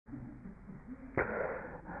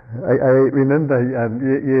I remember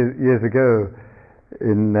years ago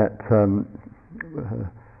in that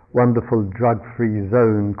wonderful drug-free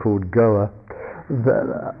zone called Goa,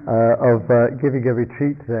 of giving a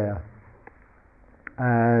retreat there,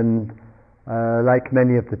 and like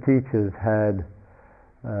many of the teachers had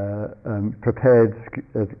prepared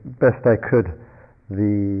as best I could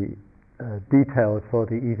the details for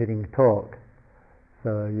the evening talk.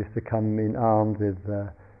 So I used to come in armed with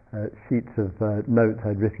sheets of notes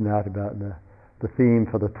I'd written out about the theme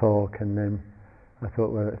for the talk, and then I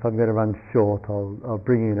thought, well, if I'm going to run short, I'll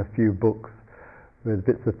bring in a few books with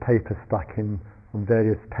bits of paper stuck in on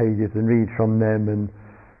various pages and read from them, and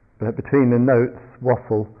between the notes,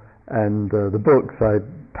 waffle, and the books, I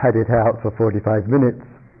pad it out for 45 minutes.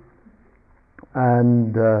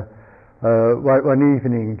 And one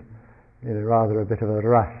evening, rather a bit of a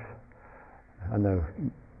rush. I know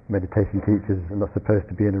meditation teachers are not supposed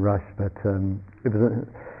to be in a rush, but it was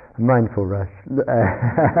a mindful rush.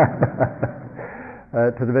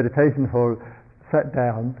 To the meditation hall, sat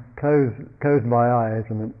down, closed my eyes,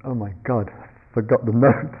 and went, oh my God, forgot the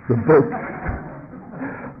notes, the books.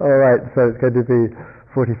 All right, so it's going to be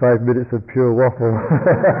 45 minutes of pure waffle.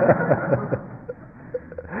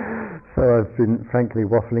 So I've been frankly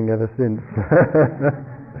waffling ever since.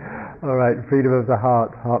 All right, freedom of the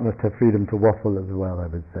heart must have freedom to waffle as well, I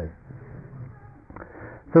would say.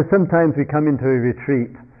 So sometimes we come into a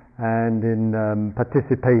retreat, and in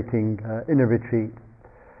participating in a retreat,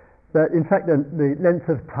 that in fact the length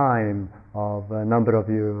of time of a number of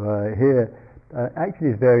you here actually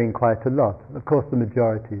is varying quite a lot. Of course, the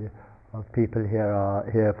majority of people here are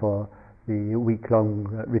here for the week-long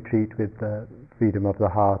retreat with freedom of the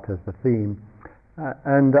heart as the theme.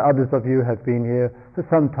 And others of you have been here for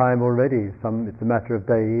some time already. Some it's a matter of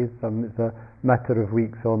days, some it's a matter of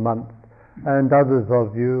weeks or months, and others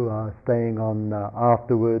of you are staying on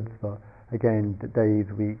afterwards for, again, days,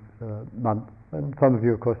 weeks, months, and some of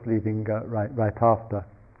you, of course, leaving right after.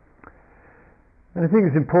 And I think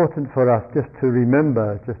it's important for us just to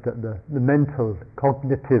remember, just at the mental,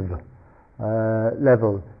 cognitive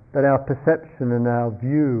level, that our perception and our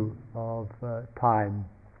view of time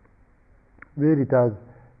really does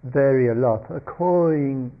vary a lot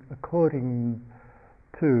according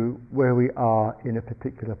to where we are in a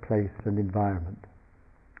particular place and environment.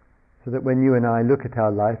 So that when you and I look at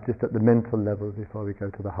our life just at the mental level before we go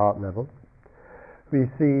to the heart level, we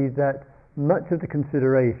see that much of the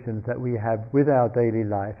considerations that we have with our daily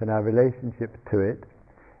life and our relationship to it,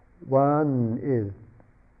 one is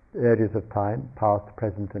areas of time, past,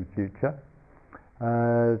 present and future.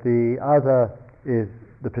 The other is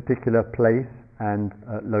the particular place and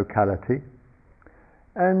locality,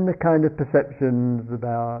 and the kind of perceptions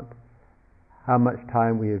about how much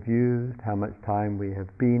time we have used, how much time we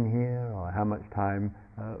have been here, or how much time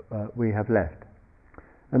we have left.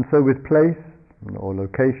 And so with place or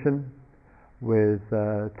location, with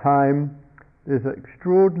time, there's an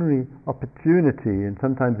extraordinary opportunity, and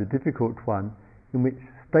sometimes a difficult one, in which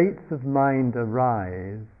states of mind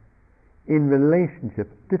arise in relationship,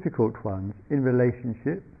 difficult ones, in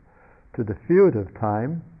relationship to the field of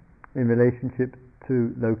time, in relationship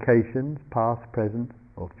to locations, past, present,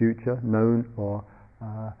 or future, known or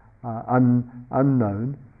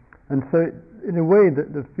unknown. And so in a way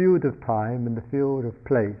that the field of time and the field of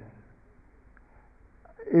place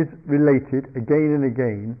is related again and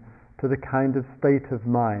again to the kind of state of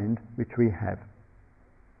mind which we have.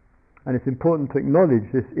 And it's important to acknowledge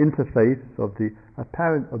this interface of the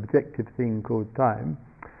apparent objective thing called time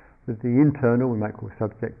with the internal, we might call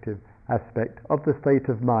subjective, aspect of the state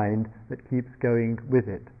of mind that keeps going with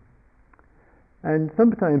it. And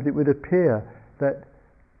sometimes it would appear that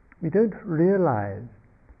we don't realize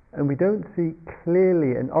and we don't see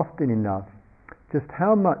clearly and often enough just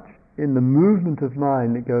how much in the movement of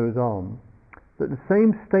mind that goes on, that the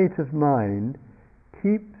same state of mind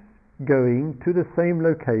keeps going to the same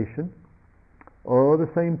location or the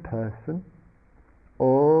same person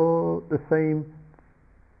or the same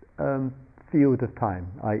field of time,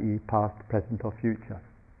 i.e. past, present or future.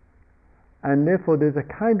 And therefore there's a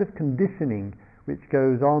kind of conditioning which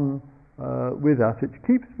goes on with us, which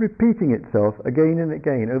keeps repeating itself again and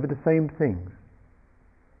again over the same things.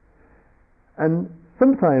 And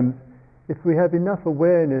sometimes if we have enough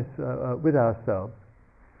awareness with ourselves,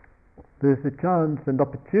 there's a chance and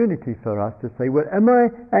opportunity for us to say, well, am I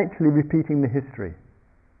actually repeating the history?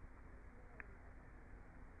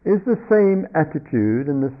 Is the same attitude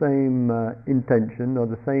and the same intention or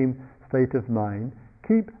the same state of mind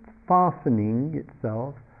keep fastening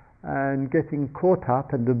itself and getting caught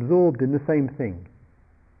up and absorbed in the same thing?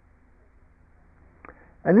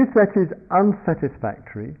 And if that is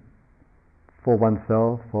unsatisfactory for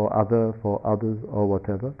oneself, for others, or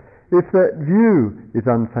whatever, if that view is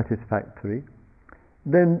unsatisfactory,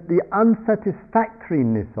 then the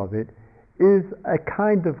unsatisfactoriness of it is a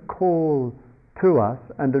kind of call to us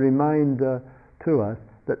and a reminder to us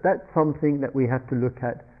that that's something that we have to look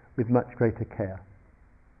at with much greater care.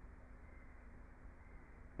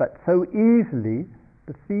 But so easily,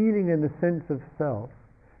 the feeling and the sense of self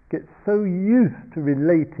gets so used to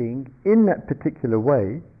relating in that particular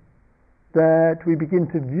way that we begin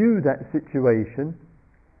to view that situation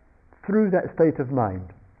through that state of mind.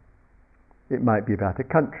 It might be about a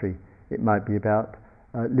country, it might be about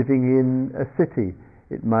living in a city,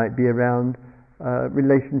 it might be around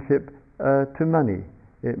relationship to money,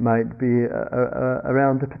 it might be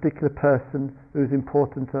around a particular person who's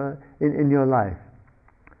important in your life.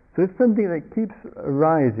 So if something that keeps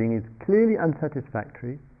arising is clearly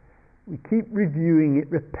unsatisfactory, we keep reviewing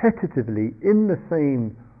it repetitively in the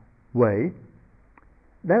same way,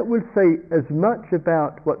 that will say as much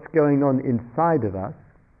about what's going on inside of us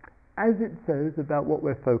as it says about what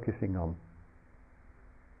we're focusing on.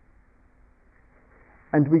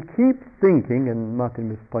 And we keep thinking, and Martin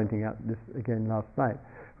was pointing out this again last night,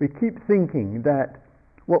 we keep thinking that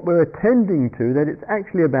what we're attending to, that it's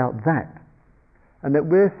actually about that, and that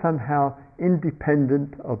we're somehow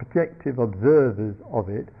independent, objective observers of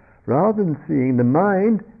it, rather than seeing the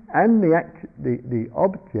mind and the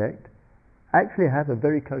object actually have a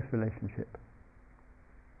very close relationship.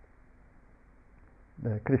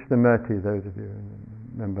 Krishnamurti, those of you who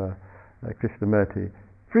remember Krishnamurti,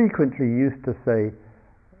 frequently used to say,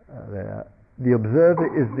 the observer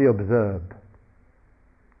is the observed.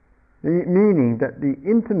 Meaning that the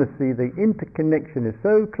intimacy, the interconnection is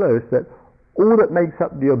so close that all that makes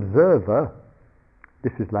up the observer,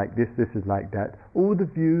 this is like this is like that, all the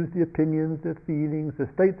views, the opinions, the feelings, the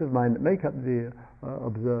states of mind that make up the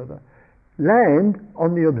observer, land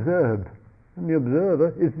on the observed, and the observer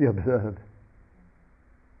is the observed.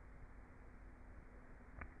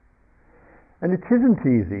 And it isn't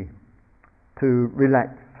easy to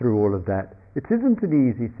relax through all of that. It isn't an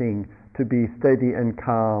easy thing to be steady and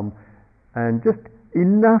calm and just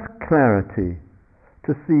enough clarity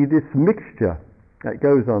to see this mixture that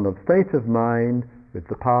goes on of state of mind with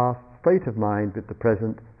the past, state of mind with the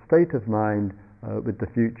present, state of mind with the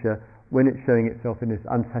future, when it's showing itself in this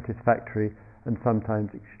unsatisfactory and sometimes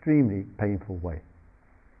extremely painful way.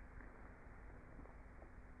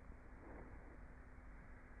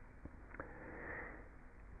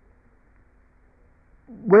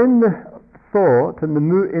 When the thought and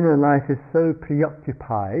the inner life is so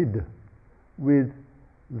preoccupied with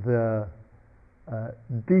the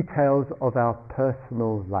details of our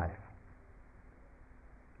personal life,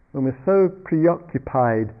 when we're so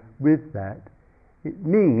preoccupied with that, it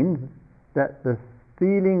means that the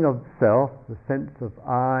feeling of self, the sense of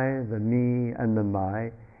I, the me, and the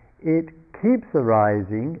my, it keeps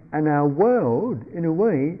arising, and our world, in a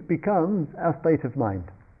way, becomes our state of mind.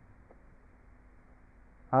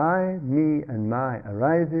 I, me, and my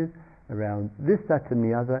arises around this, that, and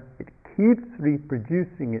the other. It keeps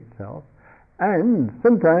reproducing itself, and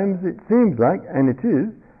sometimes it seems like, and it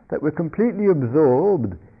is, that we're completely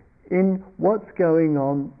absorbed in what's going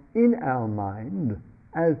on in our mind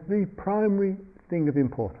as the primary thing of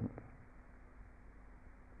importance.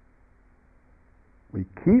 We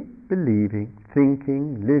keep believing,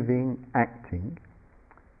 thinking, living, acting,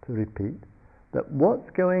 to repeat, that what's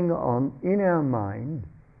going on in our mind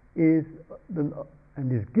is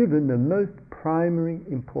and is given the most primary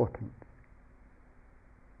importance.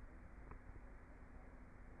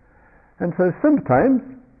 And so sometimes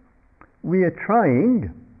we are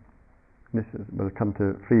trying, we'll come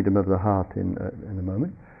to freedom of the heart in a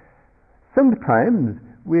moment, sometimes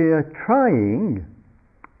we are trying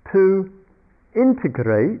to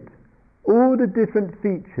integrate all the different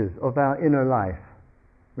features of our inner life.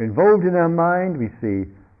 We're involved in our mind, we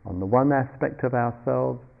see on the one aspect of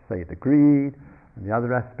ourselves, say the greed, and the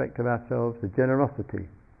other aspect of ourselves, the generosity.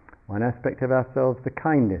 One aspect of ourselves, the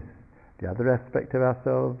kindness. The other aspect of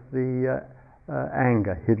ourselves, the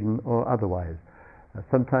anger, hidden or otherwise.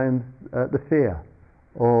 Sometimes the fear,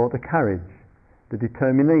 or the courage, the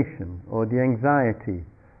determination, or the anxiety,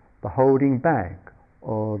 the holding back,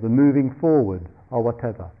 or the moving forward, or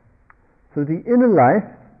whatever. So the inner life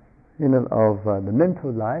of the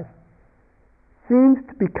mental life seems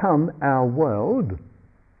to become our world.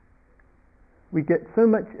 We get so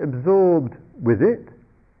much absorbed with it,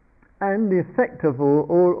 and the effect of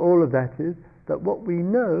all of that is that what we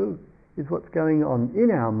know is what's going on in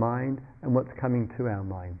our mind and what's coming to our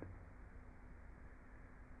mind.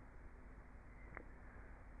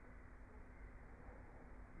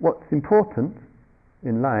 what's important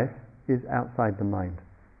in life is outside the mind.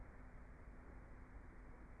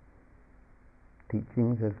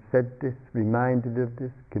 Teachings have said this, reminded of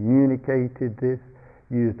this, communicated this,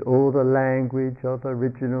 used all the language of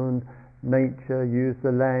original nature, used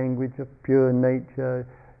the language of pure nature,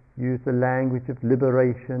 used the language of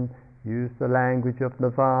liberation, used the language of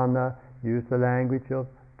nirvana, used the language of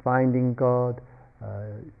finding God,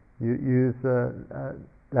 use the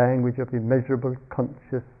language of immeasurable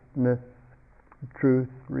consciousness, truth,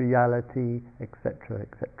 reality, etc.,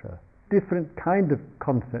 etc. Different kind of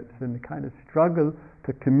concepts and the kind of struggle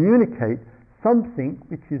to communicate something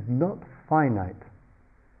which is not finite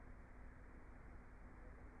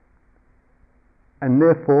and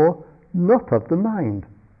therefore not of the mind.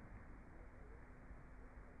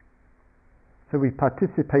 So we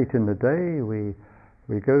participate in the day,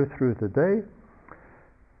 we go through the day,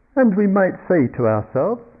 and we might say to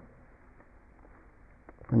ourselves,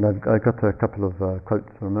 and I've got a couple of quotes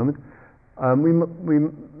for a moment, we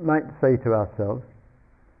might say to ourselves,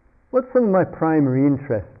 what's some of my primary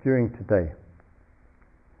interests during today?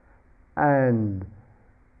 And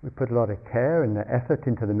we put a lot of care and effort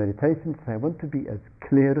into the meditation to say, I want to be as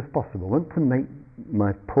clear as possible. I want to make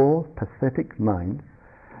my poor, pathetic mind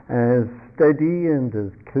as steady and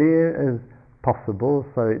as clear as possible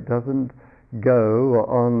so it doesn't go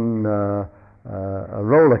on a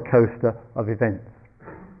roller coaster of events.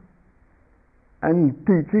 And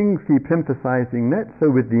teachings keep emphasizing that, so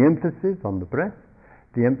with the emphasis on the breath,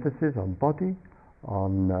 the emphasis on body,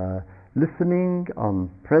 on listening, on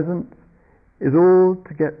presence, is all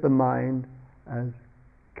to get the mind as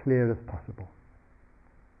clear as possible.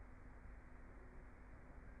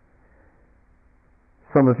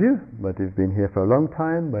 Some of you, whether you've been here for a long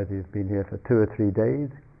time, whether you've been here for 2 or 3 days,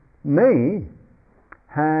 may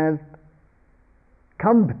have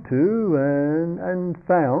come to and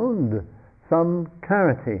found some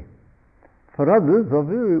clarity. For others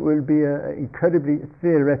of you, it will be an incredibly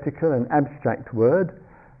theoretical and abstract word,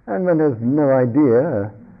 and one has no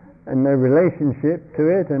idea and no relationship to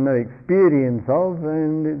it and no experience of,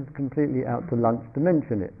 and it's completely out to lunch to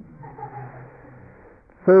mention it.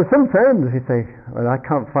 So sometimes you say, well, I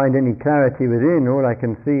can't find any clarity within, all I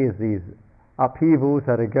can see is these upheavals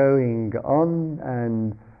that are going on,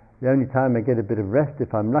 and the only time I get a bit of rest,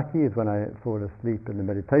 if I'm lucky, is when I fall asleep in the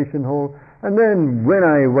meditation hall, and then when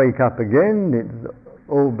I wake up again, it's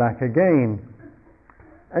all back again.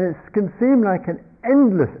 And it can seem like an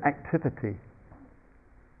endless activity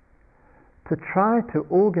to try to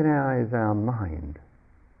organize our mind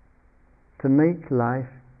to make life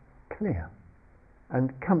clear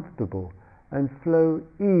and comfortable and flow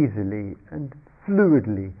easily and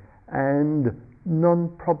fluidly and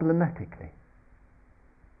non-problematically.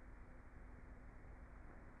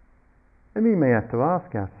 And we may have to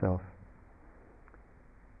ask ourselves,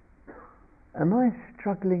 am I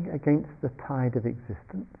struggling against the tide of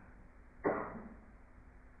existence?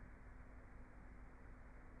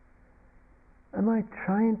 Am I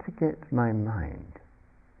trying to get my mind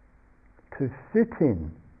to sit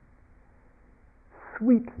in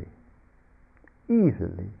sweetly,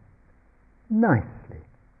 easily, nicely,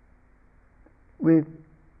 with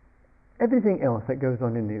everything else that goes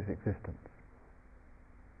on in this existence?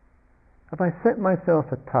 Have I set myself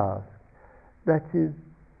a task that is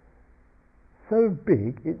so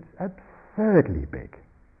big, it's absurdly big?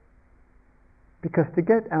 Because to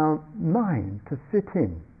get our mind to sit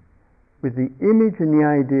in with the image and the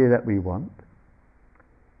idea that we want,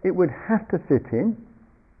 it would have to fit in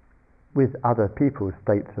with other people's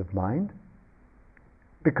states of mind,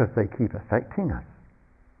 because they keep affecting us.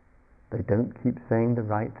 They don't keep saying the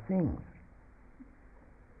right things.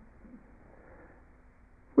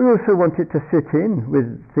 We also want it to fit in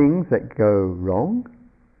with things that go wrong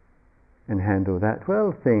and handle that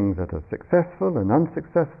well, things that are successful and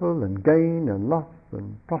unsuccessful, and gain and loss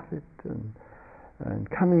and profit and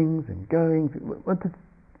comings and goings. We want to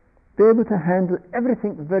be able to handle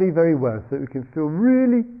everything very, very well so that we can feel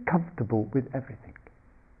really comfortable with everything.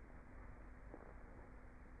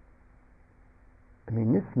 I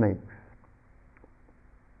mean, this makes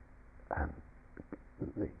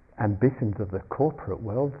the ambitions of the corporate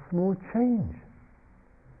world small change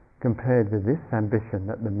compared with this ambition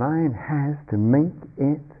that the mind has to make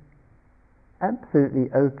it absolutely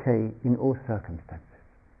okay in all circumstances.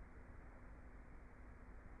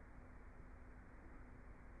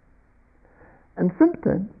 And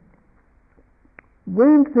sometimes,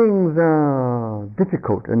 when things are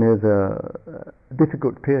difficult and there's a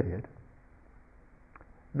difficult period,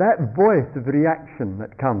 that voice of reaction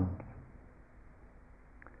that comes,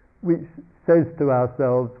 which says to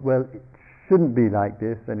ourselves, well, it shouldn't be like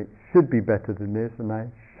this, and it should be better than this, and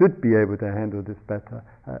I should be able to handle this better,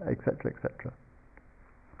 etc., etc.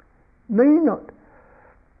 May not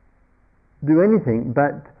do anything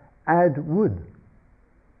but add wood.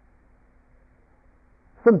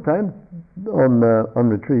 Sometimes on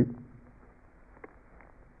retreat,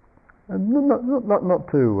 and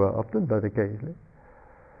not too often, but occasionally,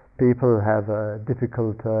 people have a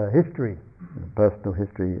difficult history, personal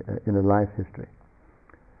history, inner life history.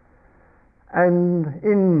 And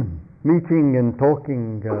in meeting and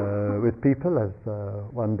talking with people, as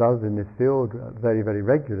one does in this field very, very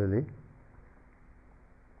regularly,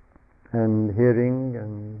 and hearing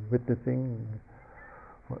and witnessing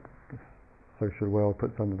what the social world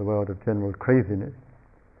puts under the world of general craziness,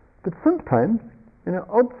 but sometimes, in an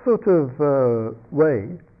odd sort of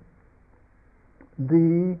way,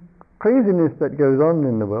 the craziness that goes on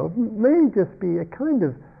in the world may just be a kind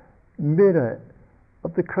of mirror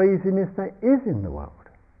of the craziness that is in the world.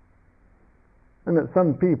 And that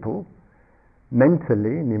some people,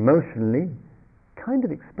 mentally and emotionally, kind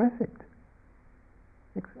of express it.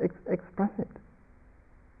 Express it.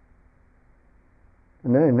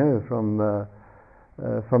 And I know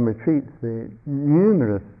from retreats the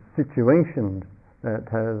numerous situations that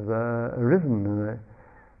has arisen,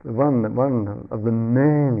 and one of the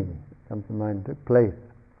many that comes to mind took place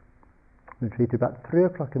retreat about 3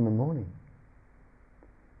 o'clock in the morning,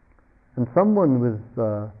 and someone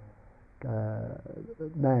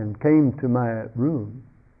man came to my room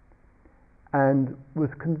and was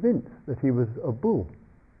convinced that he was a bull.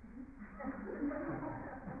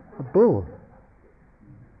 A bull.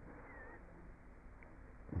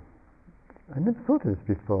 I never thought of this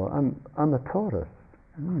before. I'm a Taurus.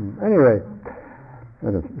 Anyway,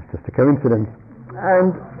 it's just a coincidence.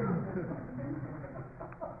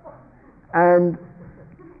 And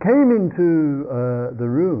came into the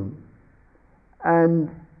room, and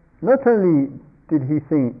not only did he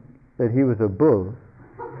think that he was a bull,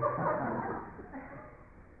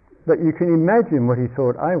 but you can imagine what he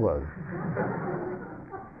thought I was.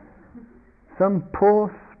 Some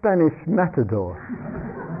poor Spanish matador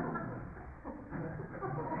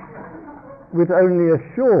with only a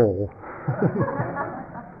shawl.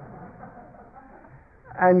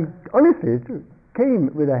 And honestly, it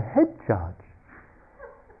came with a head charge.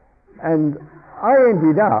 And I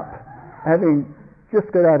ended up having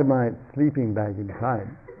just got out of my sleeping bag in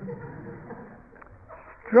time,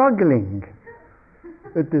 struggling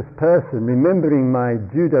with this person, remembering my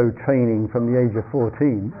judo training from the age of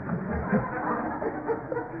 14,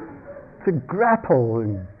 to grapple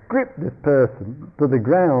and grip this person to the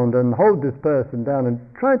ground and hold this person down and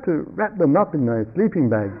try to wrap them up in my sleeping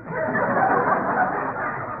bag.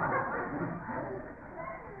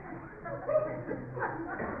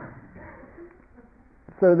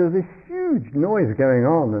 So there's this huge noise going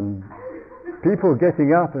on and people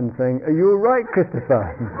getting up and saying, "Are you all right,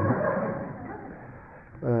 Christopher?"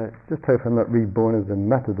 Just hope I'm not reborn as a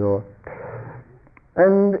matador.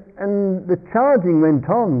 And the charging went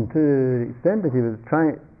on to the extent that he was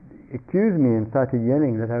trying to accuse me and started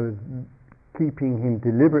yelling that I was keeping him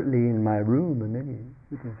deliberately in my room, and then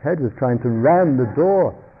with his head was trying to ram the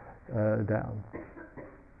door down.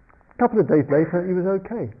 A couple of days later, he was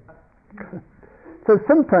okay. So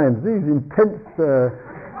sometimes these intense...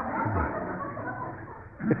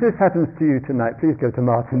 if this happens to you tonight, please go to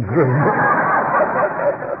Martin's room.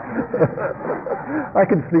 I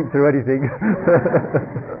can sleep through anything.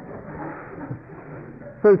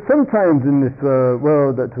 So sometimes in this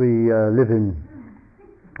world that we live in,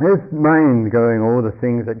 there's mind going, all the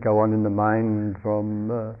things that go on in the mind,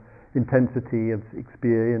 from intensity of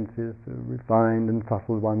experiences to refined and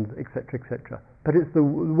subtle ones, etc., etc. But it's the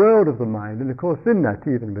world of the mind, and of course in that,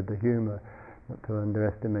 even with the humor, not to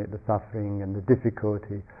underestimate the suffering and the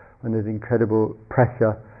difficulty, when there's incredible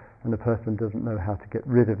pressure and the person doesn't know how to get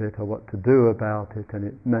rid of it or what to do about it, and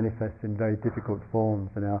it manifests in very difficult forms,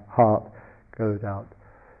 and our heart goes out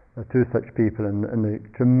to such people, and the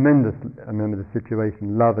tremendous, I remember the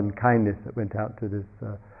situation, love and kindness that went out to this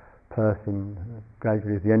person,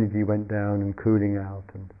 gradually as the energy went down and cooling out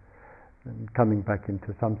and coming back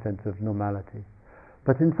into some sense of normality.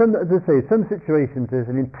 But in some, as I say, some situations there's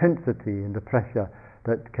an intensity and the pressure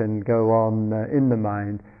that can go on in the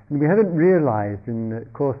mind, and we haven't realized in the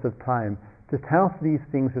course of time just how these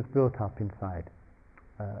things have built up inside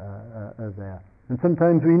there. And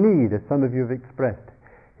sometimes we need, as some of you have expressed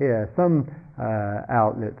here, some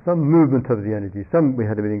outlet, some movement of the energy, some, we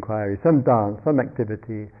had a bit of inquiry, some dance, some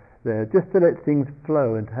activity there, just to let things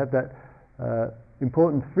flow and to have that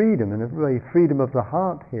important freedom, and a very freedom of the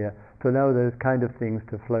heart here, to allow those kind of things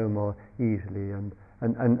to flow more easily and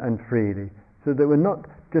and freely, so that we're not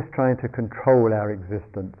just trying to control our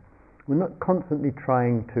existence. We're not constantly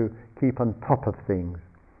trying to keep on top of things,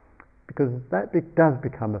 because that does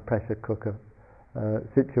become a pressure cooker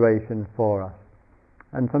situation for us.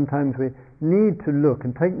 And sometimes we need to look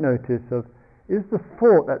and take notice of, is the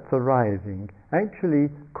thought that's arising actually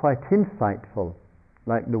quite insightful,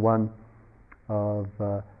 like the one of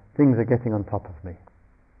things are getting on top of me.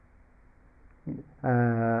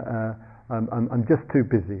 I'm just too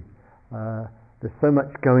busy. There's so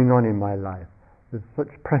much going on in my life. There's such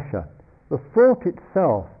pressure. The thought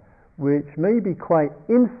itself, which may be quite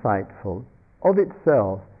insightful of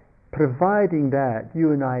itself, providing that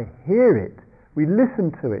you and I hear it, we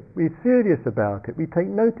listen to it, we're serious about it, we take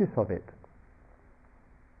notice of it.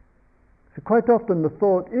 So quite often the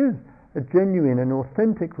thought is a genuine and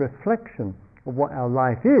authentic reflection of what our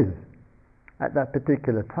life is at that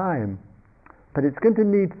particular time. But it's going to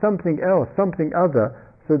need something else, something other,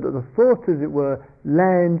 so that the thought, as it were,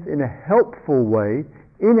 lands in a helpful way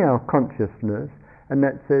in our consciousness, and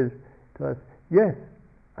that says to us, yes,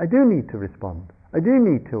 I do need to respond. I do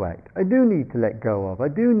need to act. I do need to let go of. I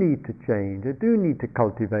do need to change. I do need to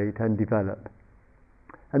cultivate and develop.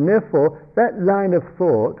 And therefore, that line of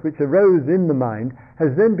thought which arose in the mind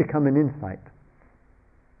has then become an insight.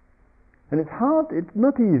 And it's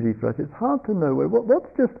not easy for us. It's hard to know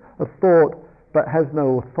what's just a thought but has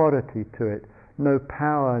no authority to it, no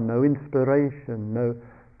power, no inspiration, no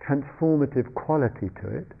transformative quality to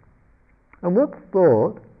it. And what's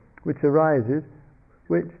thought which arises,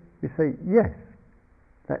 which we say, yes,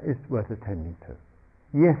 that is worth attending to.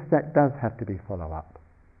 Yes, that does have to be followed up.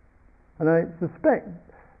 And I suspect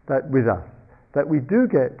that with us, that we do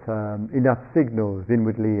get enough signals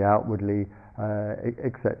inwardly, outwardly,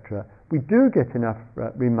 etc. We do get enough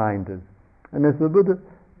reminders. And as the Buddha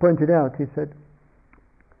pointed out, he said,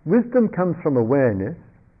 wisdom comes from awareness,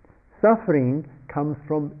 suffering comes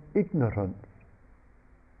from ignorance.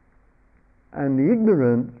 And the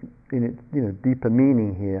ignorance, in its deeper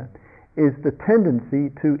meaning here, is the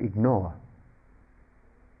tendency to ignore.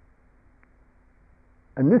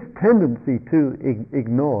 And this tendency to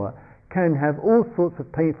ignore can have all sorts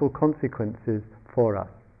of painful consequences for us.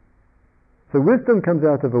 So wisdom comes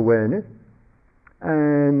out of awareness,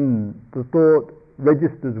 and the thought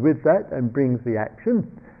registers with that and brings the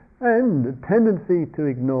action, and the tendency to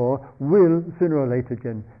ignore will sooner or later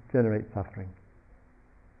generate suffering.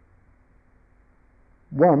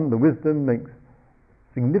 One, the wisdom makes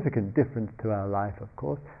significant difference to our life, of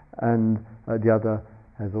course, and the other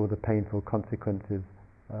has all the painful consequences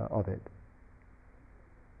of it.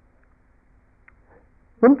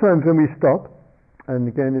 Sometimes when we stop, and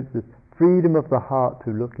again it's this freedom of the heart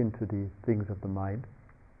to look into the things of the mind,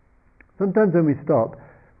 sometimes when we stop,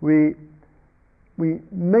 we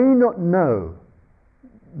may not know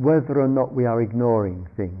whether or not we are ignoring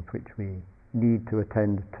things which we need to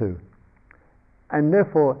attend to. And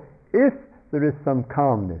therefore, if there is some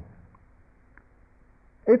calmness,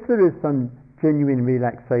 if there is some genuine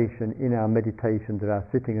relaxation in our meditations, of our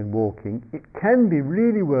sitting and walking, it can be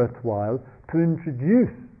really worthwhile to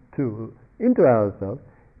introduce into ourselves,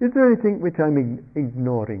 is there anything which I'm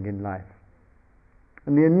ignoring in life?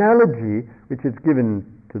 And the analogy which is given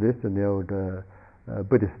to this in the old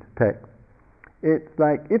Buddhist text, it's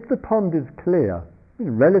like if the pond is clear,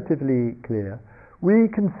 relatively clear, we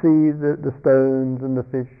can see the stones and the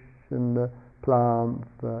fish and the plants,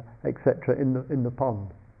 etc. in the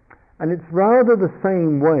pond. And it's rather the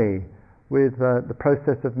same way with the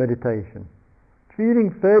process of meditation.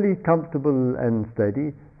 Feeling fairly comfortable and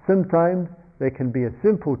steady, sometimes there can be a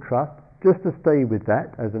simple trust just to stay with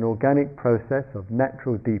that as an organic process of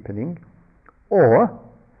natural deepening, or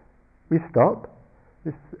we stop,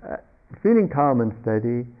 feeling calm and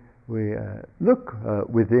steady, we look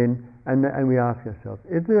within and we ask ourselves,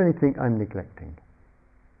 is there anything I'm neglecting?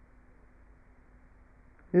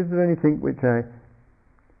 Is there anything which I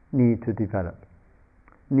need to develop,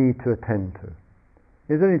 need to attend to?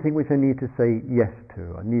 Is there anything which I need to say yes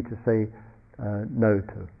to, or need to say no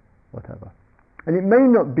to, whatever? And it may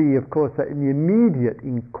not be, of course, that in the immediate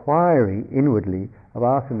inquiry inwardly of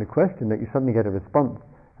asking the question that you suddenly get a response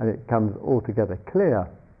and it comes altogether clear.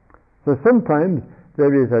 So sometimes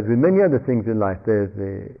there is, as with many other things in life, there's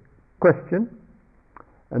the question,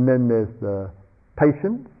 and then there's the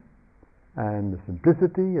patience, and the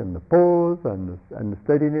simplicity, and the pause, and the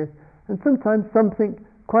steadiness, and sometimes something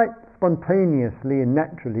quite spontaneously and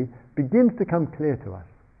naturally begins to come clear to us.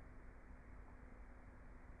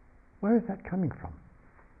 Where is that coming from?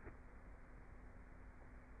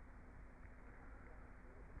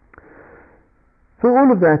 So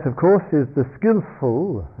all of that, of course, is the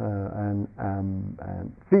skillful and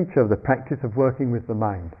feature of the practice of working with the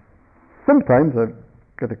mind. Sometimes I've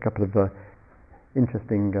got a couple of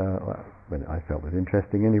interesting, well, I felt was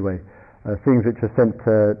interesting anyway, things which are sent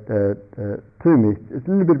to me. It's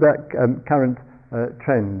a little bit about current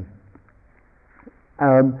trends.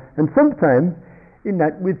 And sometimes, in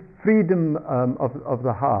that, with freedom of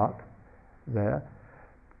the heart there,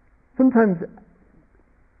 sometimes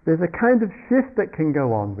there's a kind of shift that can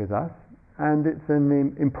go on with us, and it's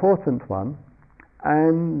an important one,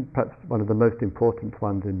 and perhaps one of the most important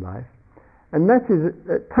ones in life. And that is,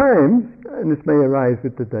 at times, and this may arise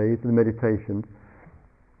with the days and the meditations,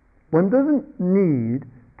 one doesn't need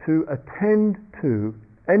to attend to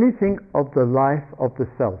anything of the life of the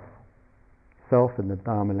self. Self in the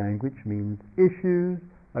Dharma language means issues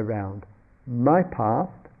around my past,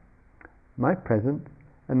 my present,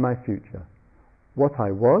 and my future. What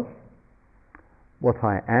I was, what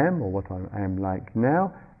I am, or what I am like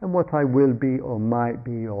now, and what I will be, or might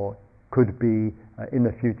be, or could be in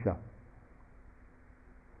the future.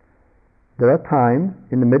 There are times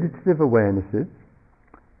in the meditative awarenesses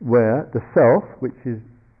where the self, which is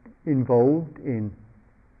involved in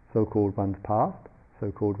so-called one's past,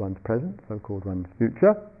 so-called one's present, so-called one's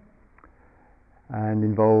future, and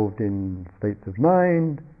involved in states of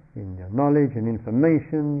mind, in your knowledge and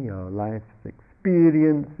information, your life's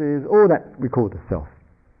experiences, all that we call the self.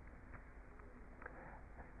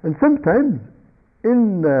 And sometimes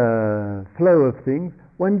in the flow of things,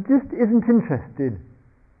 one just isn't interested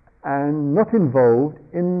and not involved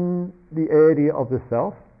in the area of the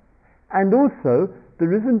self, and also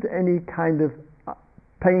there isn't any kind of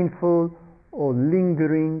painful or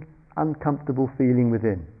lingering uncomfortable feeling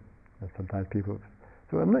within. Sometimes people,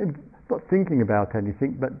 so I'm not thinking about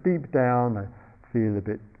anything, but deep down I feel a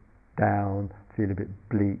bit down, feel a bit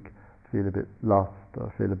bleak, feel a bit lost,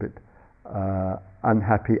 or feel a bit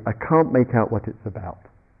unhappy. I can't make out what it's about.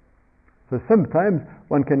 So sometimes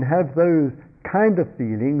one can have those kind of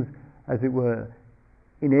feelings, as it were,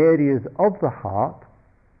 in areas of the heart.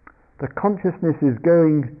 The consciousness is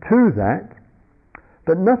going to that,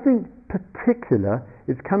 but nothing particular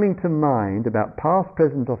is coming to mind about past,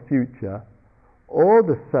 present, or future, or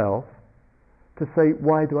the self, to say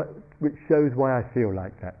which shows why I feel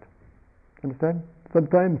like that. Understand?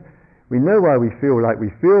 Sometimes we know why we feel like we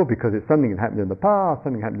feel because it's something that happened in the past,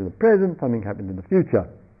 something happened in the present, something happened in the future,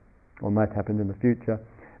 or might happen in the future,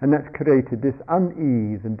 and that's created this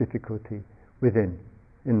unease and difficulty within,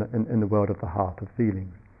 in the world of the heart of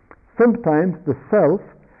feelings. Sometimes the self,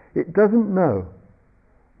 it doesn't know.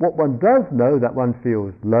 What one does know, that one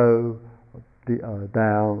feels low, or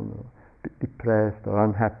down, or depressed, or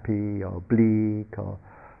unhappy, or bleak, or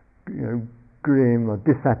grim, or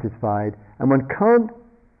dissatisfied, and one can't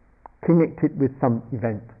connect it with some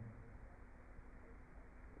event.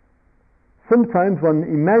 Sometimes one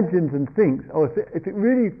imagines and thinks, oh, if it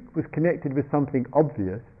really was connected with something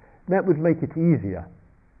obvious, that would make it easier.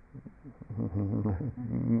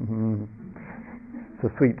 It's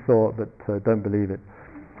a sweet thought, but don't believe it.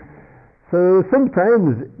 So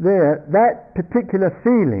sometimes that particular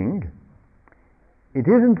feeling, it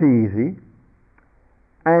isn't easy,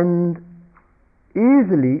 and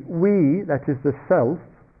easily we, that is the self,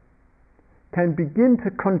 can begin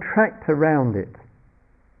to contract around it.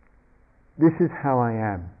 This is how I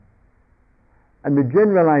am. And the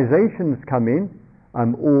generalizations come in.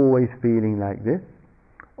 I'm always feeling like this,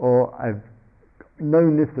 or I've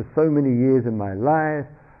known this for so many years in my life,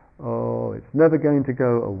 or it's never going to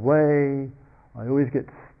go away, I always get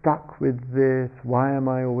stuck with this, why am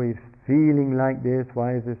I always feeling like this,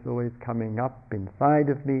 why is this always coming up inside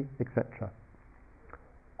of me, etc.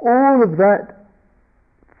 All of that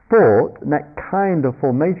thought, and that kind of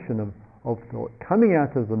formation of thought coming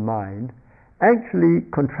out of the mind actually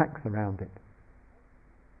contracts around it.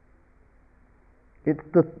 It's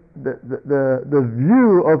the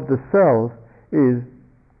view of the self is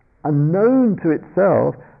unknown to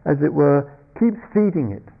itself, as it were, keeps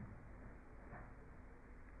feeding it.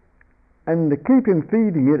 And the keeping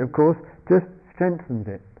feeding it, of course, just strengthens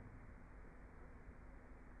it.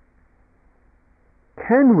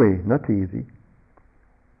 Can we, not easy,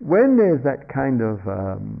 when there's that kind of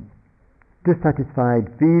dissatisfied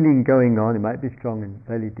feeling going on, it might be strong and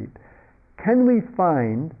fairly deep, can we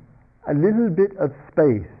find a little bit of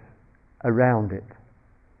space around it?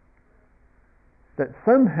 That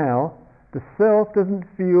somehow the self doesn't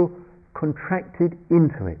feel contracted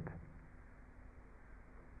into it.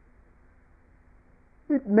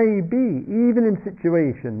 It may be, even in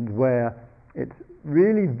situations where it's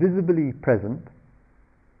really visibly present,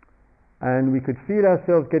 and we could feel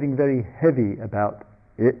ourselves getting very heavy about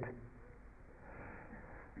it,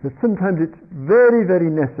 that sometimes it's very, very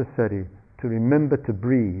necessary to remember to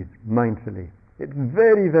breathe mindfully. It's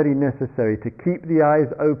very, very necessary to keep the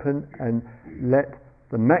eyes open and let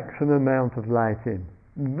the maximum amount of light in.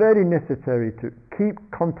 Very necessary to keep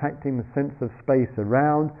contacting the sense of space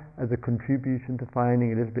around as a contribution to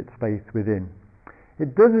finding a little bit space within.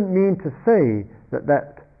 It doesn't mean to say that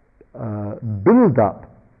build-up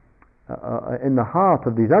in the heart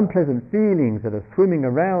of these unpleasant feelings that are swimming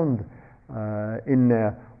around in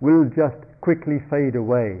there will just quickly fade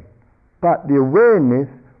away. But the awareness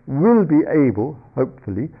will be able,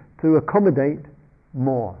 hopefully, to accommodate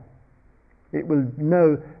more. It will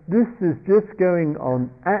know this is just going on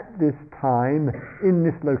at this time in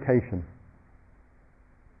this location.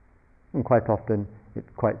 And quite often it's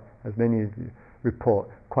quite, as many of you report,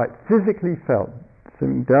 quite physically felt.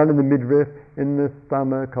 Something down in the midriff, in the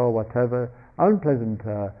stomach or whatever, unpleasant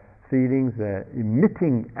feelings, they're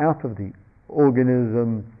emitting out of the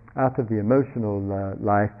organism, out of the emotional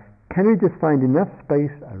life. Can we just find enough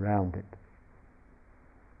space around it?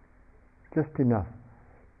 Just enough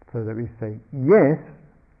so that we say, yes,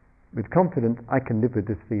 with confidence, I can live with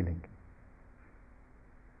this feeling.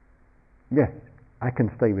 Yes, I can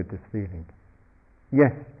stay with this feeling.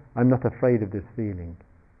 Yes, I'm not afraid of this feeling.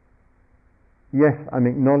 Yes, I'm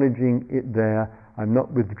acknowledging it there. I'm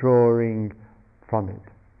not withdrawing from it.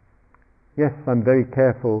 Yes, I'm very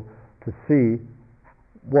careful to see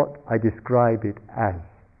what I describe it as.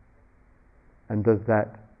 And does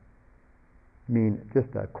that mean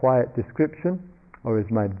just a quiet description, or is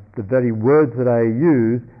the very words that I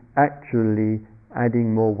use actually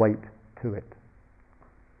adding more weight to it?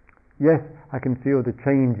 Yes, I can feel the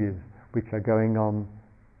changes which are going on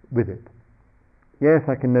with it. Yes,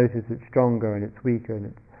 I can notice it's stronger and it's weaker and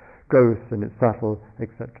it's gross and it's subtle,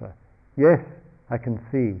 etc. Yes, I can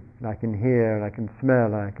see and I can hear and I can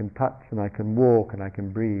smell and I can touch and I can walk and I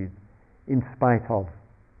can breathe in spite of.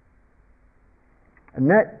 And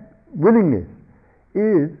that willingness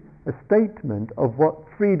is a statement of what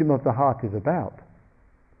freedom of the heart is about.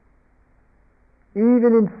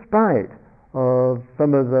 Even in spite of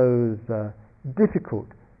some of those difficult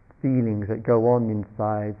feelings that go on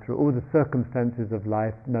inside through all the circumstances of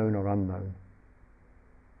life, known or unknown.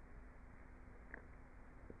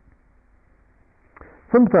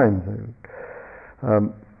 Sometimes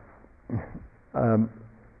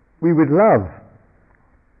we would love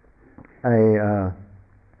a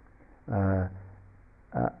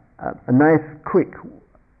nice, quick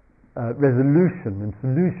resolution and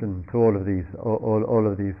solution to all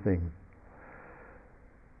of these things.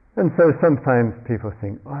 And so sometimes people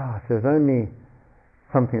think, if there's only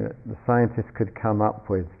something that the scientists could come up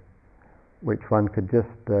with, which one could just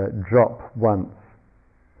drop once,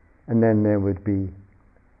 and then there would be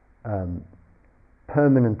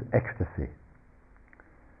permanent ecstasy,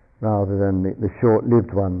 rather than the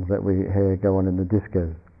short-lived ones that we hear go on in the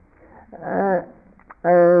discos.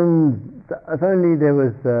 And if only there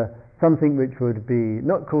was something which would be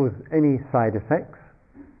not cause any side effects,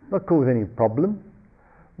 not cause any problem,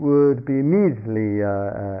 would be immediately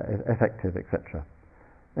effective, etc.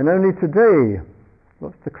 And only today,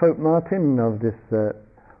 what's to quote Martin of this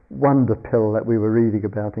wonder pill that we were reading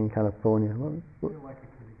about in California?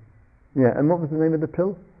 Yeah, and what was the name of the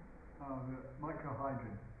pill?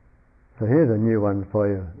 Microhydrin. So here's a new one for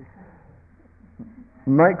you.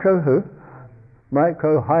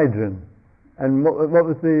 Microhydrin. And what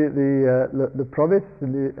was the promise?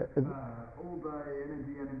 All day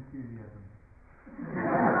energy and enthusiasm.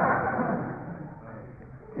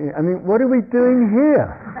 I mean, what are we doing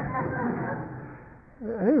here?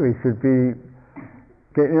 Hey, we should be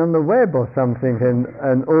getting on the web or something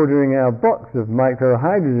and ordering our box of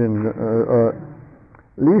microhydrogen, or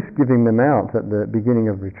at least giving them out at the beginning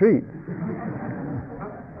of retreats.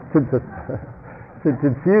 Since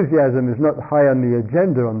enthusiasm is not high on the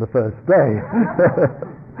agenda on the first day.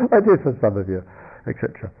 I did for some of you,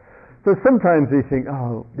 etc. So sometimes we think,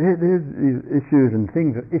 there's these issues and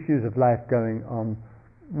things, issues of life going on.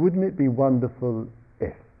 Wouldn't it be wonderful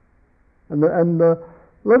if? And the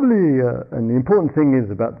lovely and the important thing is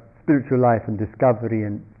about spiritual life and discovery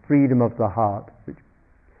and freedom of the heart, which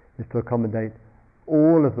is to accommodate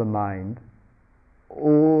all of the mind,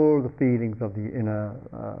 all the feelings of the inner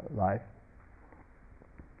life.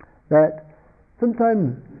 That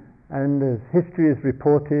sometimes, and as history has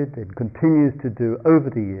reported and continues to do over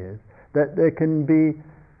the years, that there can be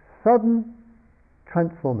sudden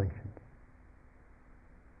transformations,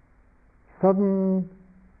 sudden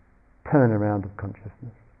turnaround of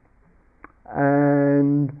consciousness,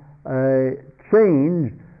 and a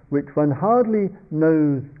change which one hardly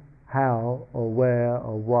knows how or where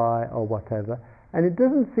or why or whatever, and it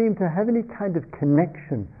doesn't seem to have any kind of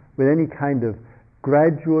connection with any kind of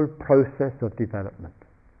gradual process of development.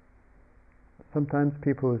 Sometimes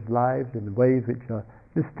people's lives in ways which are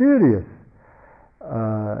mysterious,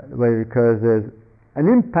 because there's an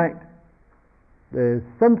impact, there's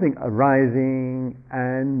something arising,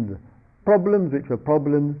 and problems which are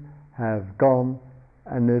problems have gone,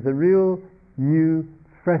 and there's a real new,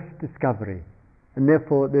 fresh discovery, and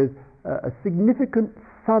therefore there's a significant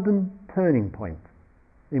sudden turning point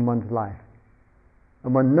in one's life.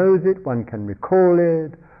 And one knows it, one can recall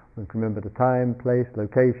it, one can remember the time, place,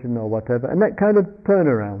 location, or whatever, and that kind of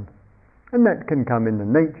turnaround. And that can come in the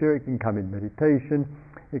nature, it can come in meditation,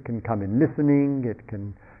 it can come in listening, it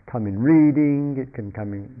can come in reading, it can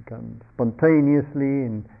come spontaneously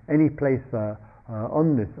in any place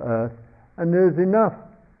on this earth. And there's enough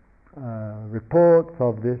reports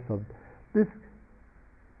of this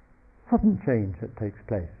sudden change that takes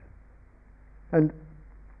place. And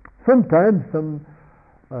sometimes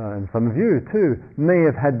and some of you too may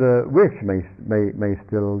have had the wish, may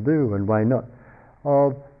still do, and why not,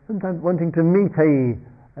 of sometimes wanting to meet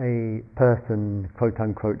a person, quote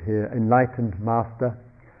unquote here, enlightened master,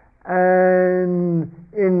 and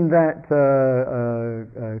in that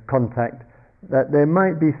contact that there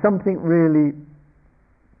might be something really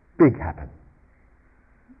big happen.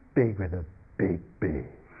 Big with a big B.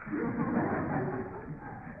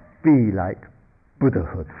 B like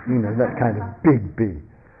Buddhahood, that kind of big B.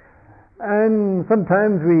 And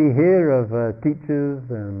sometimes we hear of teachers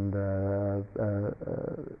and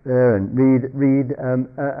read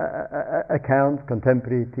accounts,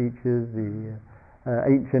 contemporary teachers, the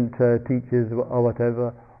ancient teachers or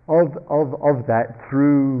whatever, of that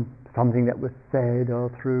through something that was said,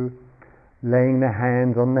 or through laying their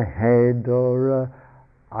hands on the head, or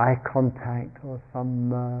eye contact, or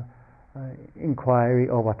some inquiry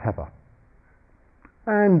or whatever.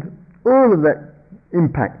 And all of that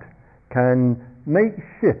impact can make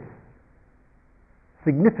shifts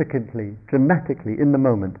significantly, dramatically in the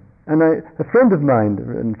moment. And a friend of mine,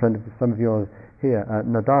 in front of some of yours here,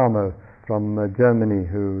 Nadamo from Germany,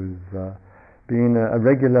 who's been a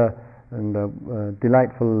regular and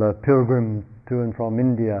delightful pilgrim to and from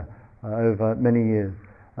India over many years,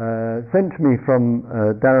 sent me from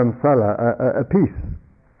Dharamsala a piece,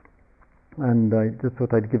 and I just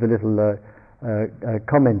thought I'd give a little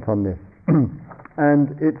comment on this.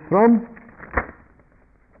 And it's from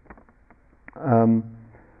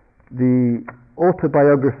the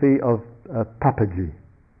autobiography of Papaji.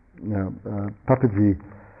 Now, Papaji,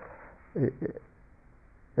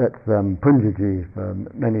 that's Punjaji for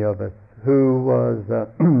many of us, who was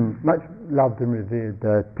much loved and revered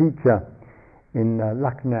teacher in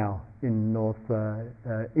Lucknow in North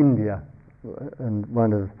India, and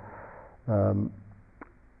one of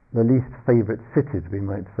the least favorite cities, we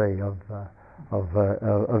might say, of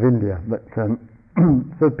India. But so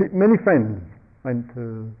many friends went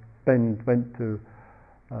to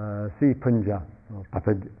see Punja, or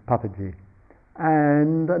Papaji,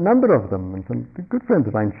 and a number of them, and some good friends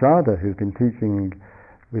of mine, Shada, who's been teaching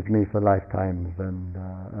with me for lifetimes, and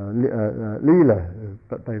Leela,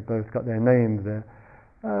 but they've both got their names there.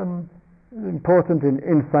 Important and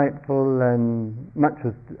insightful, and much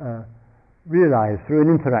was realized through an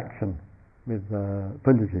interaction with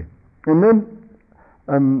Punjaji. And then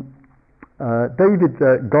David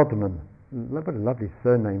Godman, what a lovely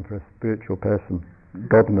surname for a spiritual person,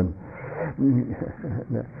 Godman,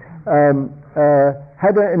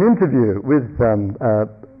 had an interview with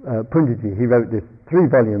Punjaji. He wrote this 3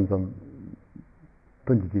 volumes on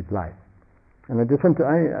Punjaji's life. And I just want to,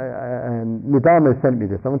 Nidama sent me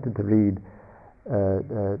this, I wanted to read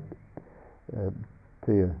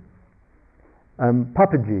to you.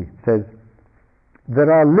 Papaji says,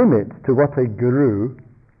 there are limits to what a guru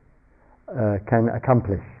can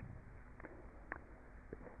accomplish.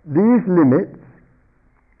 These limits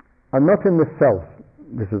are not in the self.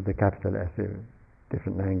 This is the capital S,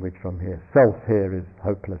 different language from here. Self here is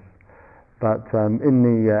hopeless. But in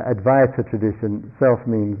the Advaita tradition, self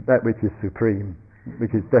means that which is supreme,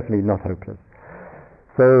 which is definitely not hopeless.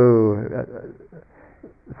 So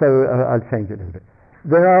I'll change it a little bit.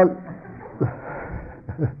 There are,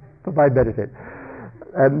 for my benefit,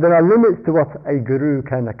 there are limits to what a guru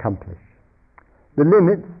can accomplish. The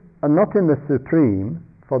limits are not in the supreme,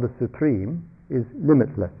 for the supreme is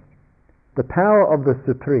limitless. The power of the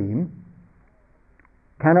supreme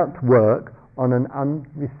cannot work on an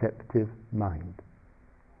unreceptive mind.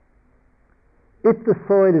 If the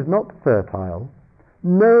soil is not fertile,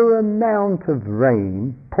 no amount of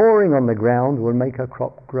rain pouring on the ground will make a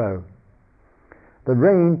crop grow. The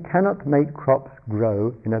rain cannot make crops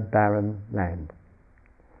grow in a barren land.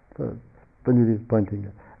 So Punjabi is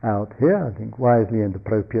pointing out here, I think wisely and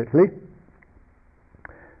appropriately,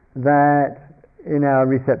 that in our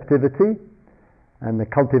receptivity and the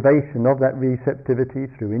cultivation of that receptivity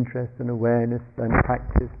through interest and awareness and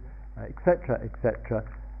practice, etc., etc.,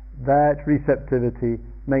 that receptivity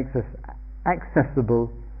makes us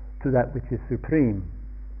accessible to that which is supreme.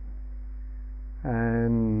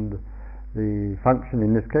 And the function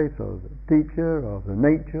in this case of the teacher, of the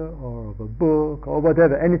nature, or of a book, or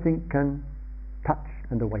whatever, anything can touch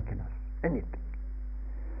and awaken us. Anything.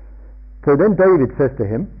 So then David says to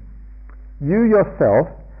him, you yourself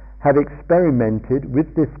have experimented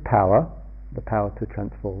with this power, the power to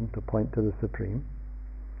transform, to point to the Supreme,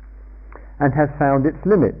 and have found its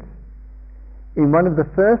limits. In one of the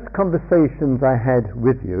first conversations I had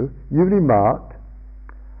with you, you remarked,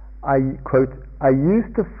 I quote, I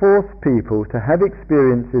used to force people to have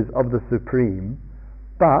experiences of the Supreme,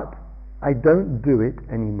 but I don't do it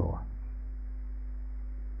anymore.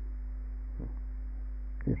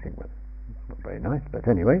 You think, well, it's not very nice, but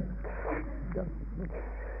anyway.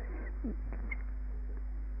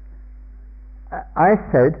 I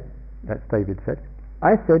said, that's David said,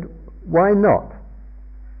 I said, why not?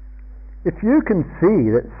 If you can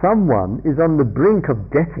see that someone is on the brink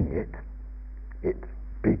of getting it, it's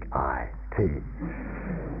big I-T.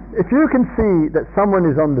 If you can see that someone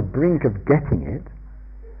is on the brink of getting it,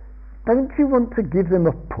 don't you want to give them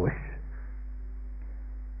a push?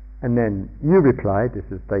 And then you replied, this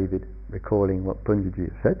is David recalling what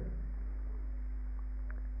Punjaji said,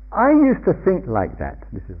 I used to think like that,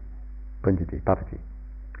 this is Punjaji, Papaji,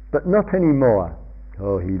 but not anymore.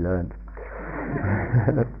 Oh, he learned.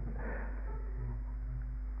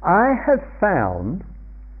 I have found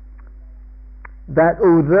that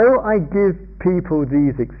although I give people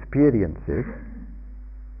these experiences,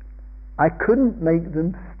 I couldn't make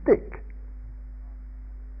them stick.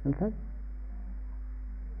 Understand?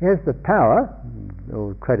 He has the power,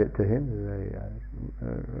 all credit to him, he's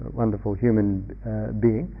a wonderful human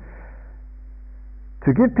being,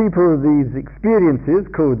 to give people these experiences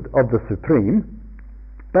called of the Supreme,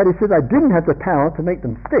 but he says I didn't have the power to make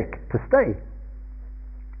them stick, to stay.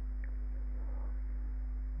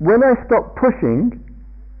 When I stopped pushing,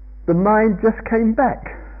 the mind just came back.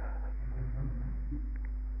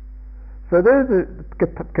 So there's a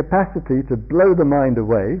capacity to blow the mind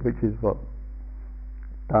away, which is what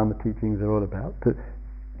Dharma teachings are all about, to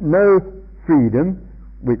know freedom,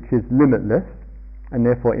 which is limitless, and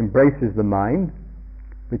therefore embraces the mind,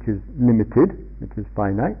 which is limited, which is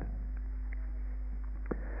finite.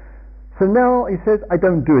 So now he says, I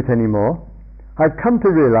don't do it anymore. I've come to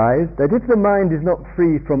realize that if the mind is not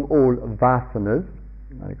free from all vasanas,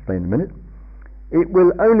 I'll explain in a minute, it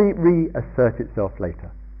will only reassert itself later.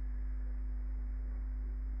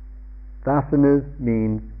 Vasanas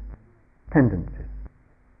means tendencies,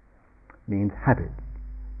 means habits,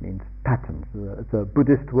 means patterns. It's a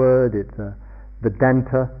Buddhist word, it's a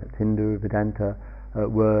Vedanta, it's Hindu Vedanta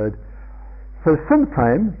word. So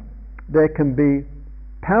sometimes there can be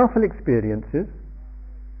powerful experiences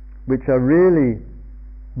which are really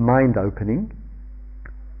mind-opening.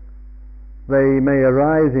 They may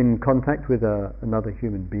arise in contact with another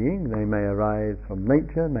human being, they may arise from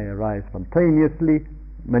nature, may arise spontaneously,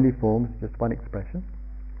 many forms, just one expression.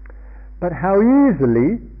 But how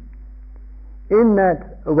easily, in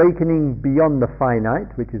that awakening beyond the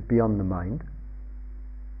finite, which is beyond the mind,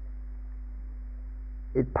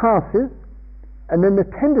 it passes, and then the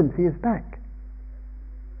tendency is back.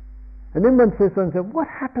 And then one says to oneself, what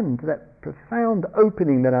happened to that profound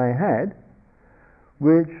opening that I had,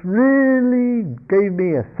 which really gave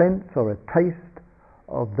me a sense or a taste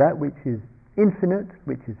of that which is infinite,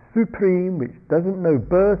 which is supreme, which doesn't know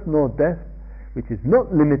birth nor death, which is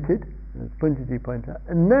not limited, as Punjaji points out.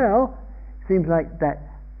 And now, it seems like that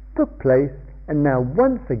took place, and now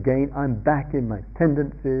once again I'm back in my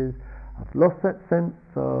tendencies. I've lost that sense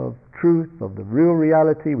of truth, of the real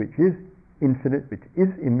reality, which is infinite, which is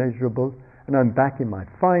immeasurable, and I'm back in my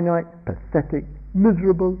finite, pathetic,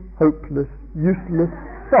 miserable, hopeless, useless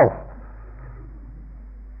self.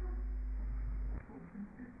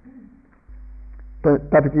 But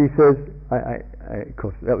Babaji says, of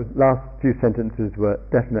course, that was, last few sentences were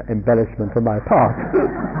definite embellishment on my part.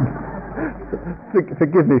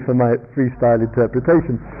 Forgive me for my freestyle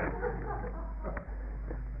interpretation.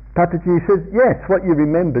 Papaji says, yes, what you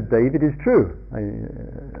remembered, David, is true.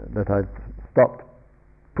 That I've stopped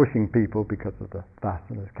pushing people because of the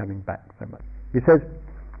vasanas coming back so much. He says,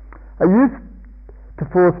 I used to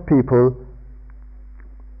force people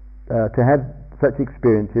to have such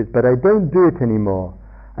experiences, but I don't do it anymore.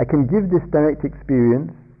 I can give this direct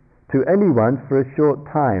experience to anyone for a short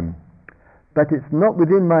time, but it's not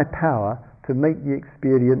within my power to make the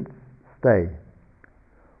experience stay.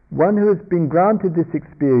 One who has been granted this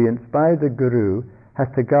experience by the Guru has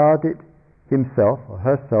to guard it himself or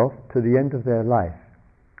herself to the end of their life.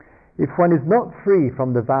 If one is not free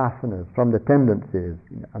from the vasanas, from the tendencies,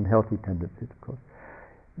 unhealthy tendencies of course,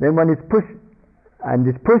 then one is pushed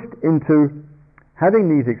into having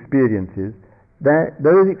these experiences,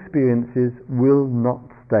 those experiences will not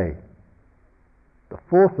stay. The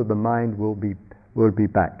force of the mind will be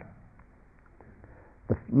back.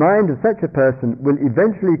 The mind of such a person will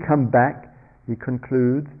eventually come back, he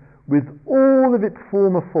concludes, with all of its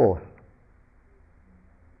former force.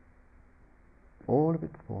 All of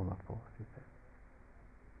its former force, he says.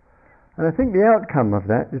 And I think the outcome of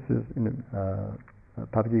that, this is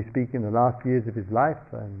Papaji speaking, the last years of his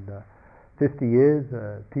life, and 50 years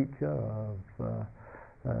teacher of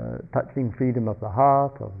touching freedom of the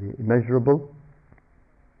heart, of the immeasurable,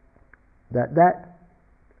 that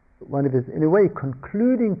one of his, in a way,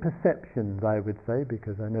 concluding perceptions, I would say,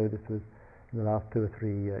 because I know this was in the last 2 or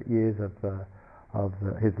 3 years of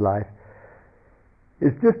his life,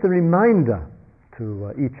 is just a reminder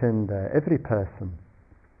to each and every person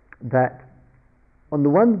that on the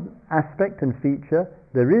one aspect and feature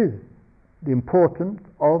there is the importance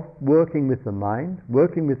of working with the mind,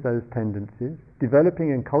 working with those tendencies,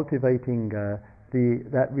 developing and cultivating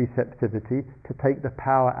that receptivity to take the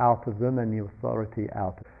power out of them and the authority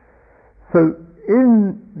out of them. So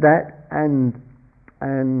in that and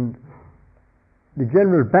the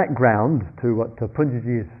general background to what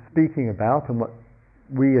Punjaji is speaking about and what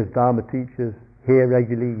we as Dharma teachers hear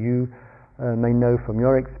regularly, you may know from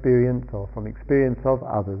your experience or from experience of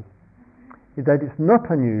others, is that it's not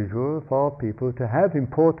unusual for people to have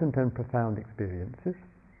important and profound experiences,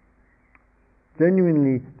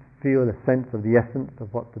 genuinely feel a sense of the essence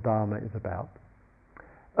of what the Dharma is about,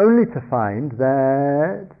 only to find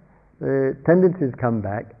that the tendencies come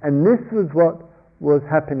back, and this was what was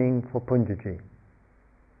happening for Punjaji.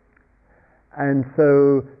 And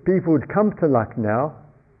so people would come to Lucknow,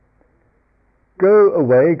 go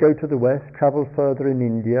away, go to the west, travel further in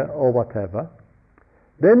India or whatever,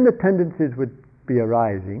 then the tendencies would be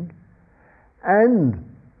arising, and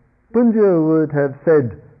Punja would have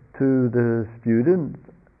said to the students,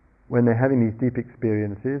 when they're having these deep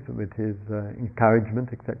experiences with his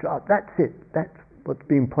encouragement, etc., oh, that's it, that's what's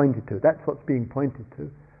being pointed to, that's what's being pointed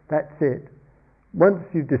to, that's it. Once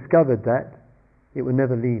you've discovered that, it will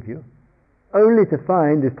never leave you. Only to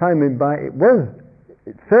find, as time went by,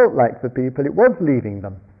 it felt like for people it was leaving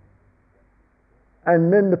them.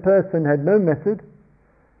 And then the person had no method,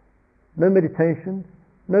 no meditation,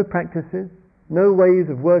 no practices, no ways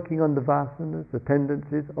of working on the vasanas, the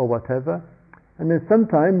tendencies, or whatever. And then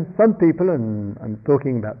sometimes some people, and I'm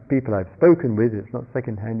talking about people I've spoken with, it's not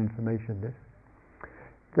second-hand information this,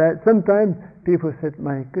 that sometimes people said,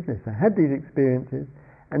 my goodness, I had these experiences,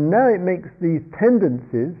 and now it makes these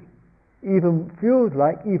tendencies feels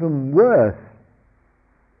like even worse,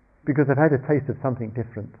 because I've had a taste of something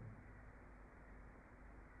different.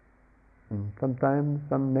 And sometimes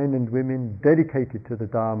some men and women dedicated to the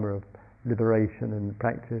Dharma of liberation and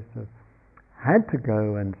practice have had to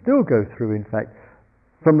go and still go through, in fact,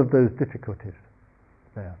 some of those difficulties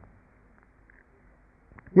there.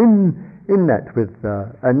 In that, with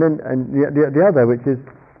and the other, which is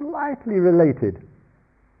slightly related,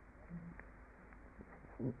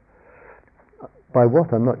 by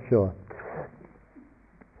what I'm not sure.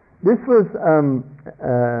 This was an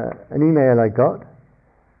email I got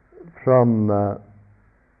from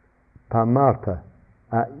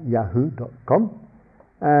parmartha@yahoo.com,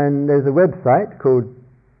 and there's a website called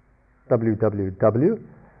www.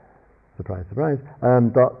 Surprise, surprise.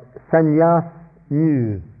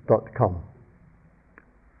 .sanyasnews.com.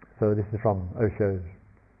 So this is from Osho's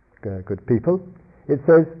good people. It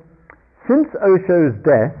says, since Osho's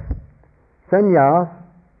death, sannyas,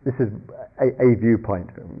 this is a viewpoint,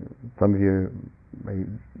 some of you may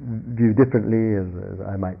view differently as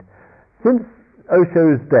I might. Since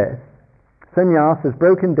Osho's death, sannyas has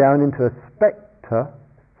broken down into a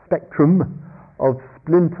spectrum of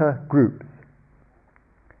splinter groups.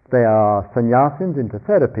 They are sannyasins into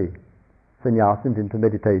therapy, sannyasins into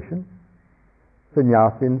meditation,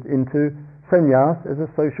 sannyasins into sannyas as a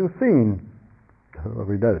social scene. Well,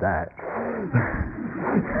 we know that.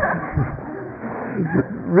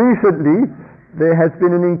 Recently, there has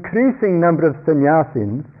been an increasing number of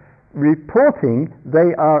sannyasins reporting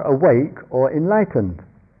they are awake or enlightened,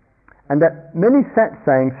 and that many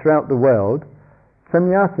satsangs throughout the world,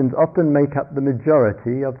 sannyasins often make up the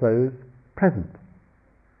majority of those present.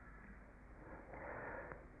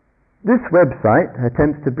 This website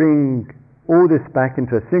attempts to bring all this back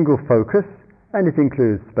into a single focus, and it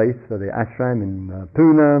includes space for the ashram in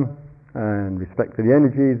Pune, and respect for the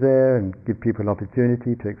energies there, and give people an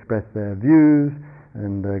opportunity to express their views,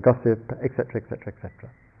 and gossip, etc., etc.,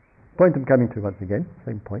 etc. Point I'm coming to once again,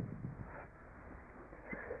 same point,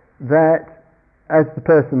 that, as the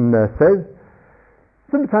person says,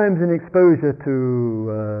 sometimes in exposure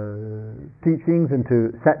to teachings and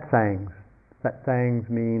to satsangs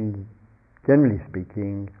means, generally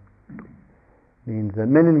speaking, means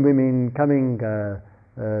men and women coming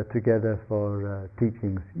together for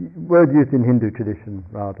teachings. Word used in Hindu tradition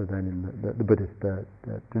rather than in the Buddhist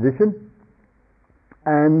tradition.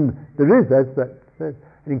 And there is, as that says,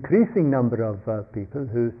 an increasing number of people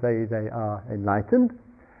who say they are enlightened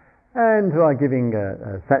and who are giving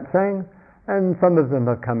satsangs, and some of them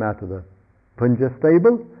have come out of the Punja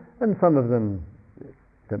stable, and some of them,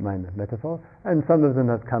 don't mind the metaphor, and some of them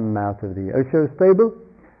have come out of the Osho stable,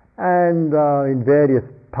 and in various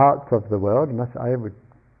parts of the world, and I would,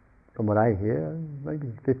 from what I hear, maybe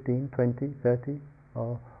 15, 20, 30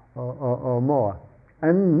 or more.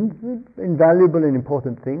 And invaluable and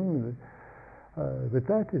important thing with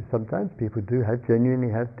that is sometimes people do genuinely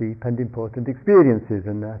have deep and important experiences,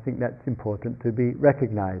 and I think that's important to be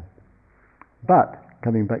recognized. But,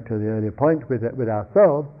 coming back to the earlier point with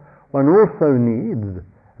ourselves, one also needs,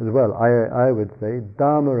 as well, I would say,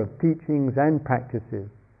 dharma of teachings and practices,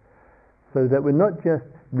 so that we're not just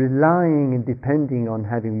relying and depending on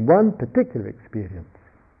having one particular experience,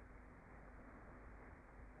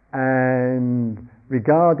 and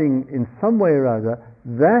regarding in some way or other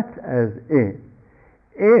that as it,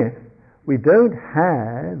 if we don't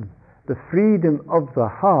have the freedom of the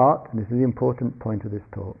heart, and this is the important point of this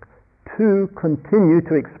talk, to continue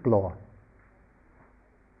to explore.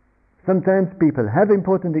 Sometimes people have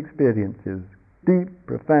important experiences, deep,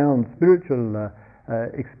 profound, spiritual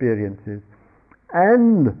experiences,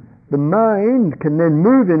 and the mind can then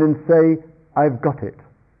move in and say, I've got it.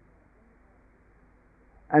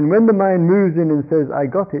 And when the mind moves in and says, I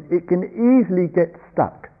got it, it can easily get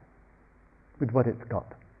stuck with what it's got.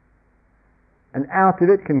 And out of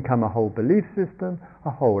it can come a whole belief system, a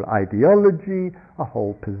whole ideology, a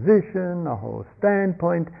whole position, a whole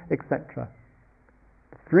standpoint, etc.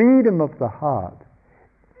 Freedom of the heart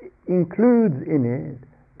includes in it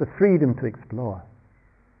the freedom to explore.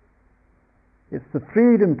 It's the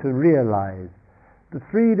freedom to realize, the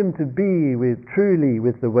freedom to be truly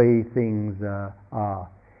with the way things are.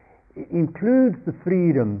 It includes the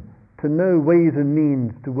freedom to know ways and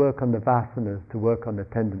means to work on the vasanas, to work on the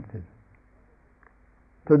tendencies.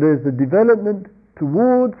 So there's the development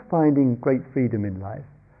towards finding great freedom in life,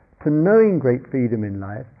 to knowing great freedom in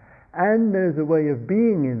life, and there's a way of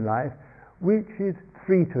being in life which is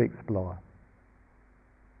free to explore.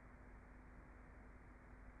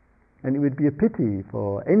 And it would be a pity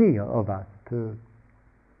for any of us to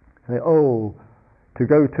say, to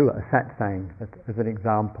go to a satsang as an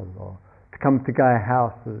example, or to come to Gaia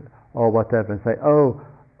House or whatever and say,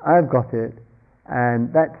 I've got it,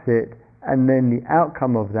 and that's it, and then the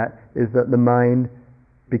outcome of that is that the mind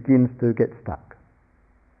begins to get stuck.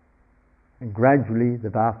 And gradually the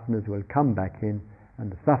vasanas will come back in,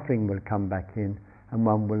 and the suffering will come back in, and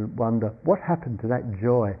one will wonder, what happened to that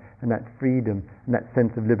joy and that freedom and that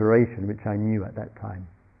sense of liberation which I knew at that time?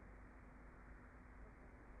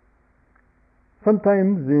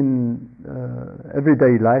 Sometimes in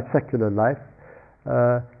everyday life, secular life,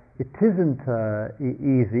 it isn't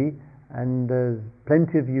easy, and there's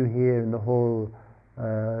plenty of you here in the hall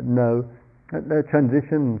know that the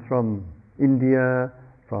transition from India,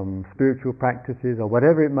 from spiritual practices or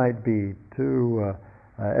whatever it might be to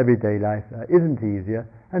everyday life isn't easier.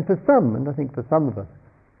 And for some, and I think for some of us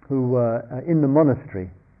who were in the monastery,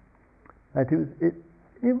 that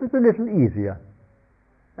it was a little easier.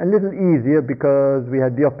 A little easier because we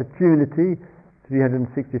had the opportunity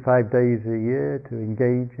 365 days a year to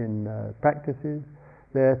engage in practices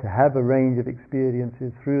there, to have a range of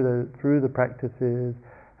experiences through the practices,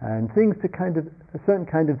 and things to a certain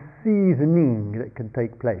kind of seasoning that can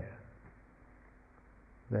take place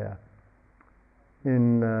there.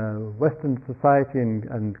 In Western society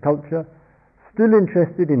and culture, still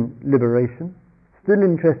interested in liberation, still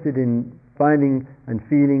interested in finding and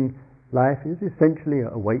feeling life is essentially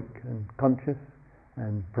awake and conscious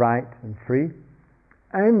and bright and free,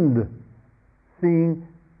 and seeing,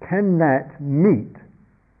 can that meet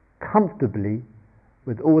comfortably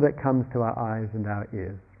with all that comes to our eyes and our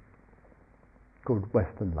ears, called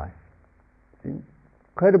Western life.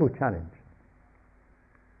 incredible challenge.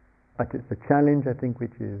 But it's a challenge, I think,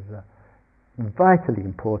 which is vitally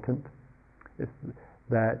important. It's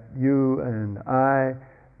that you and I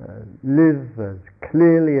live as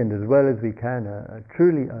clearly and as well as we can a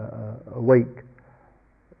truly awake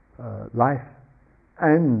life,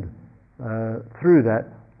 and through that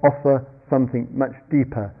offer something much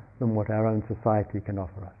deeper than what our own society can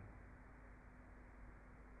offer us.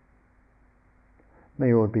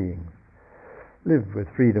 May all beings live with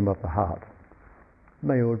freedom of the heart.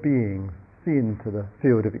 May all beings see into the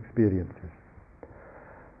field of experiences.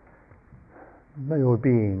 May all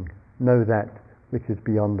beings know that which is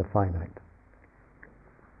beyond the finite.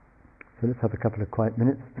 So let's have a couple of quiet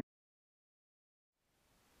minutes.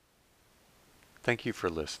 Thank you for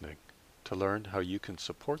listening. To learn how you can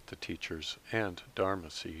support the teachers and Dharma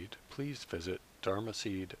Seed, please visit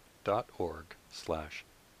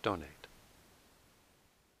dharmaseed.org/donate.